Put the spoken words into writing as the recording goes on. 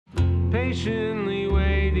patiently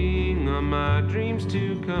waiting on my dreams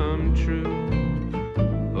to come true,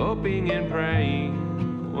 hoping and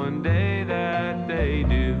praying one day that they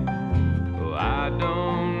do. Oh, I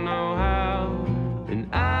don't know how,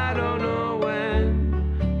 and I don't know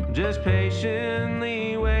when, just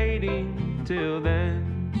patiently waiting till then.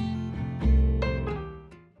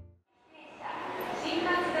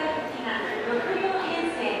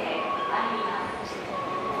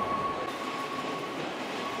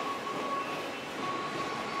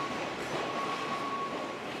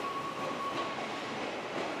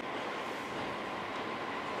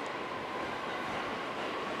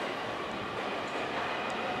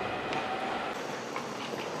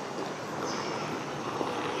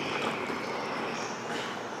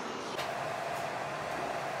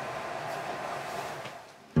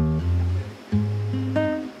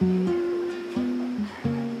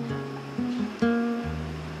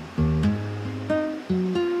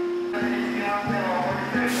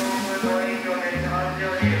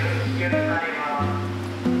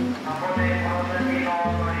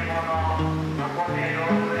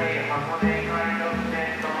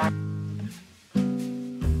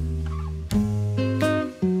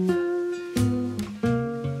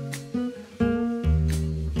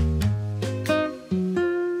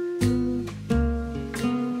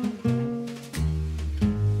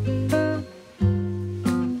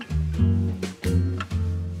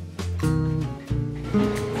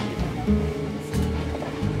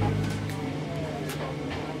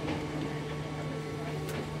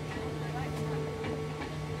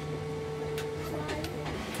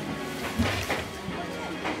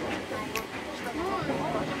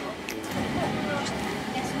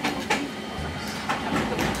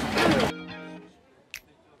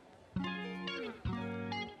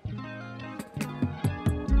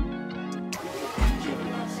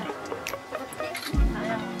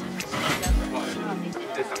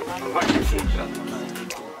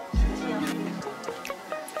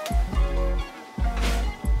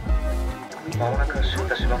 まもなく出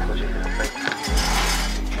発します。ご注意ください。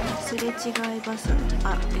すれ違いバス、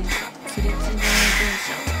あ、電車、すれ違い電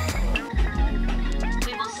車。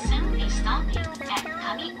We will soon be stopping at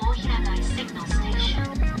上大平台 Signal Station.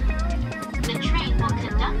 The train will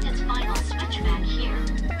conduct its final switchback here.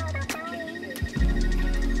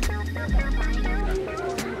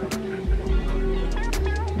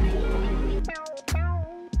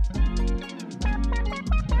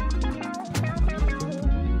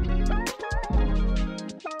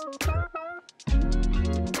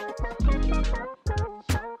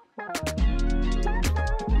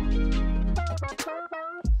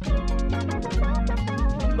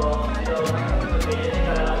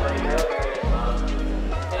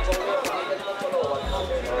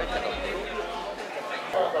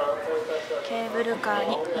 ケーブルカー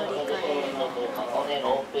に乗り換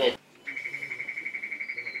え。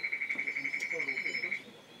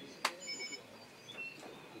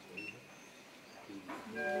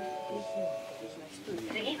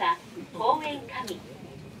次は公園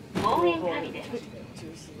神です。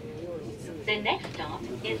The next stop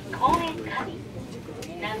is 公園神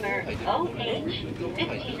number OH59.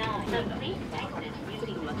 So please exit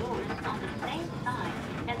using the doors on the same side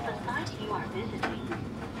as the site you are visiting.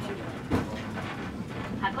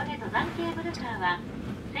 箱根登山ケーブルカーは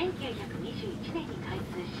1921年に開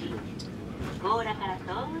通し、強羅から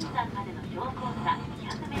早雲山までの標高差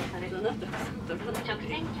 200m、 直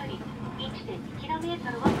線距離 1.2km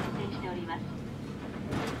を運転しております。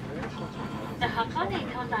The Hakone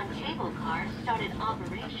Tozan cable car started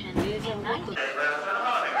operation in 19...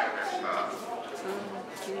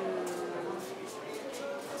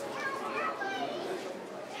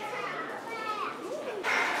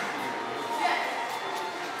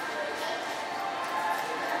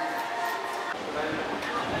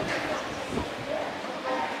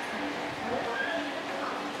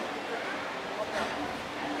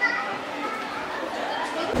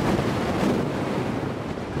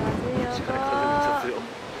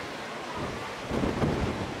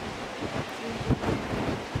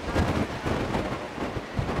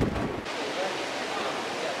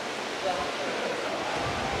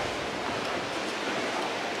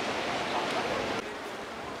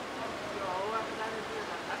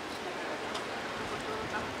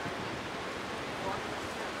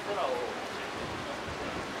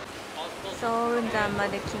 早雲山ま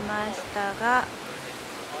で来ましたが、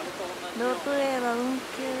ロープウェイは運休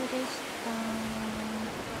でした。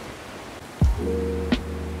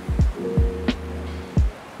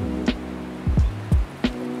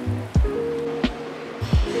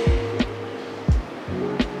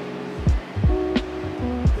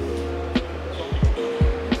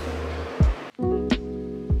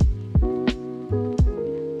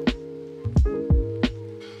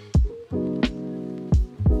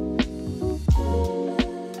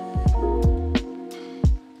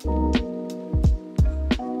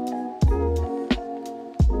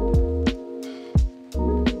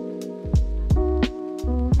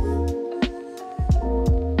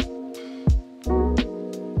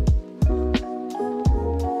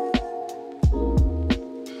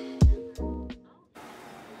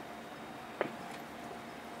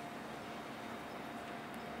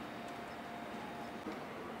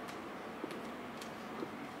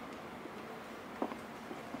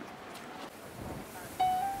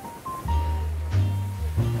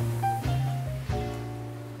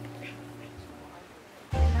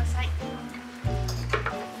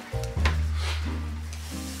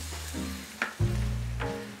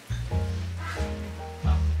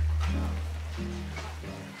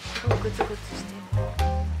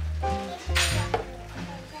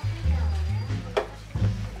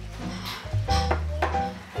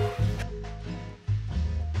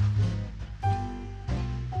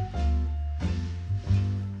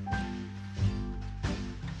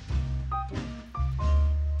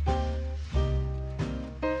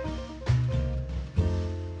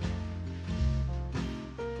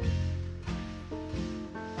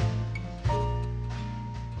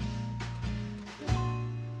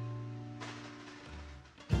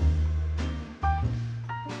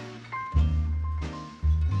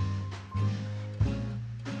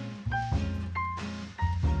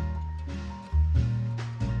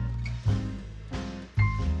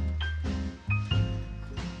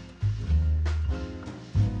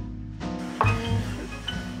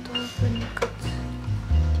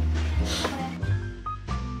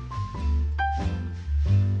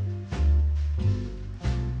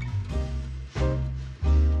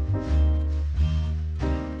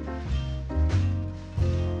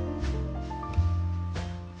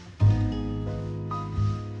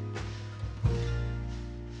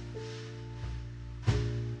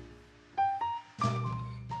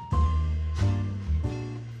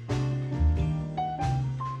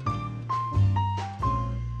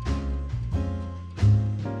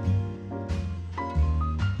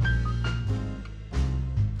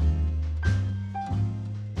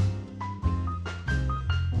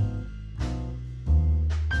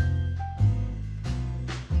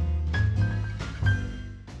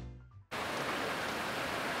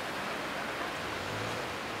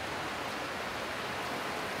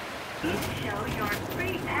show your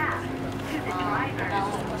free pass to the driver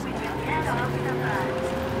when you get off the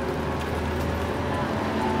bus.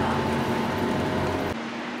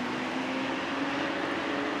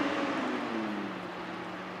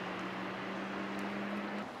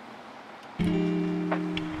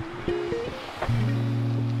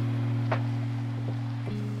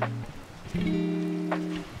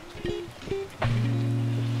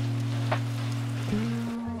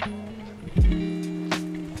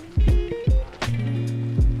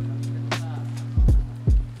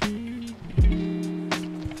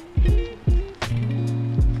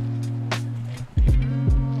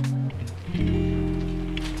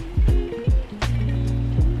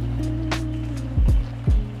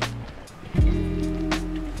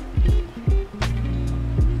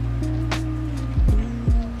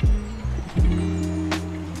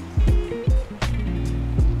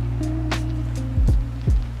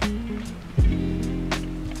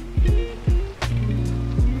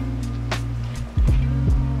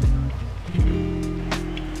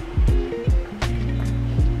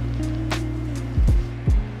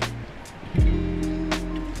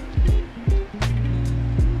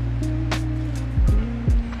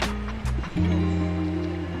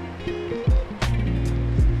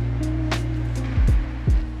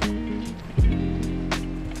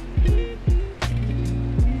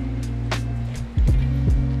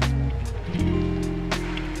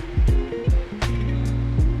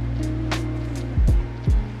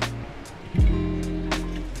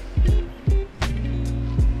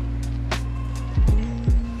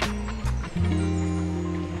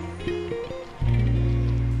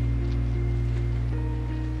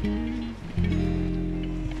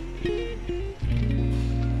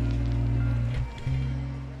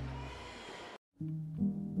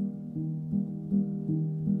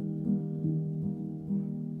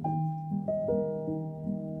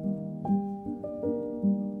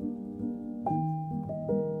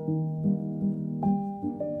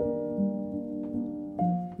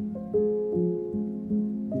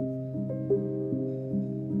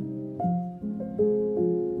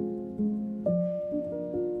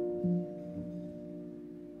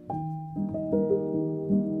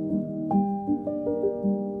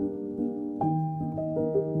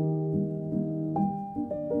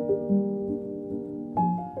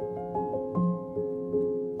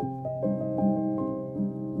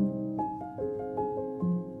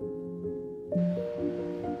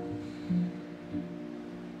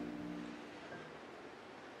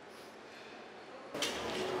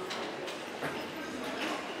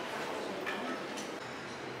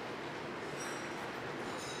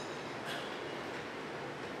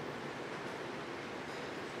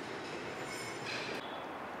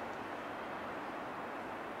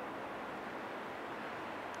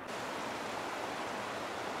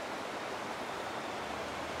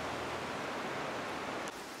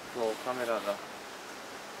そう、カメラだ。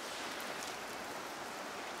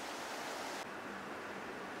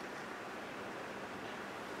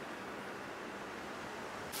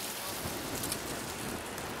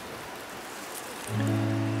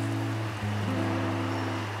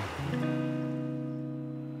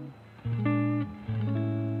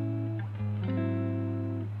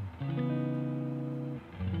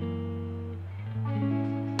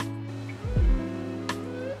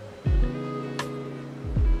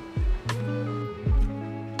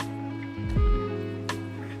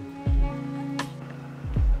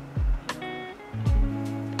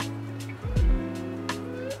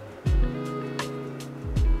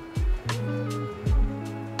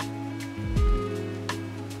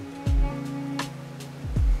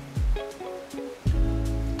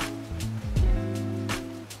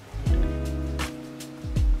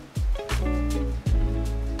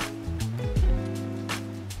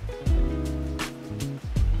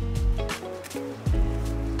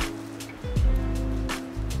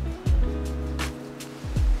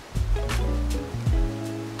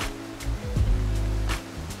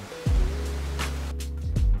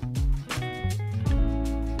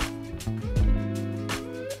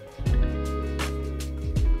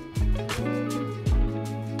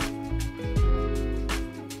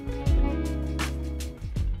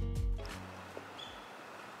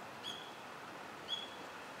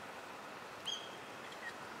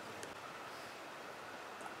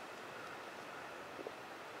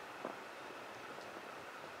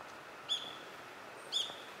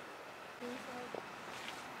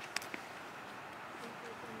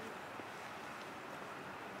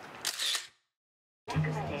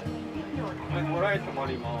ご来泊ま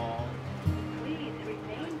ります。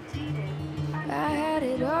I had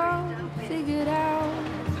it all figured out.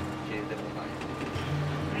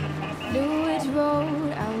 knew which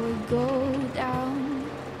road I would go down.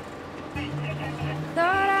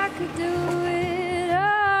 Thought I could do it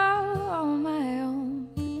all on my own.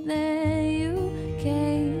 But then you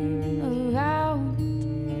came around.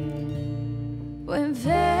 When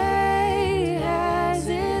fate has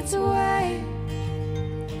its way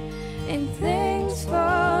and things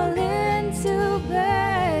fall into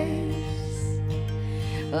place,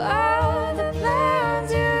 all the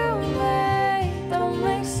plans you made don't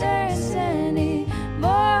make sense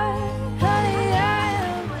anymore. Honey, I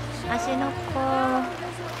am 芦ノ湖、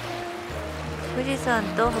富士山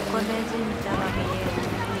と箱根神社が見える。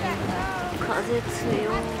風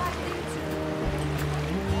強い。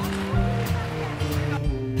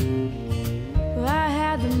Well, I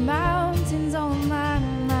had the mountains on my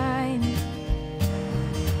mind,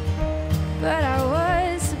 but I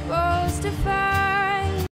was supposed to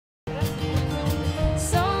find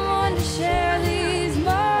someone to share these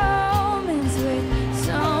moments with,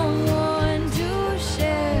 someone to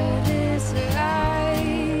share this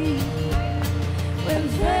life. When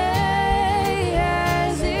fate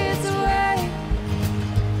has its way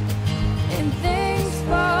and things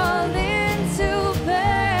fall into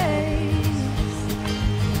place,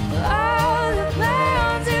 all the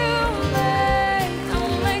plans you make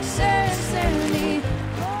don't make sense anymore.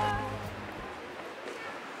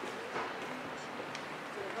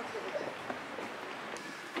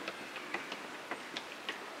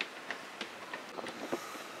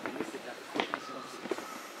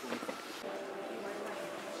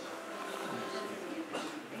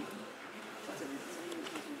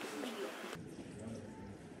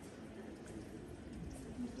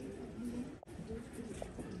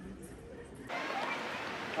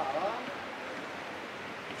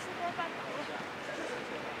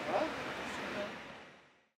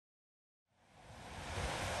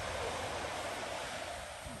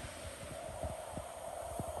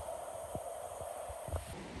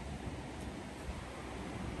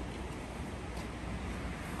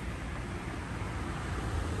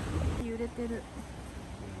 揺れてる。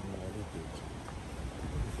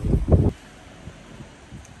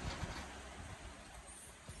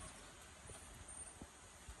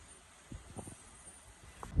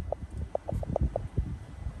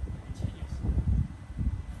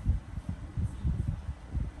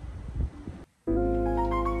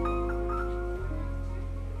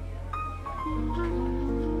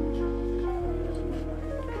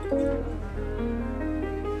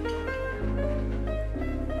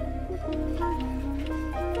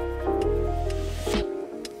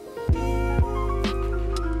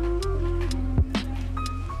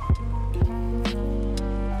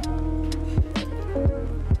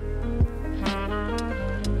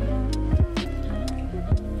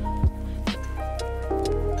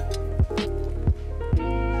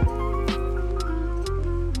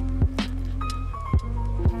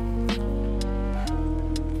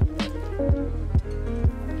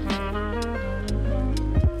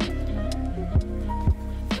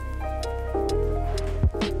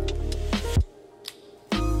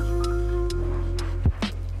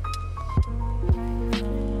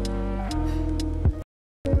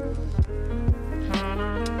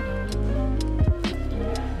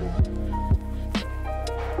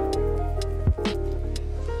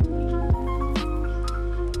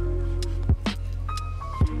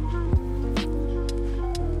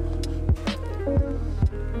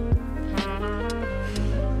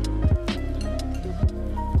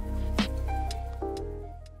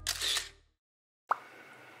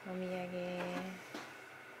お土産、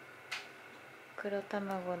黒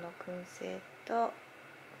卵の燻製と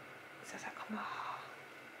笹かま。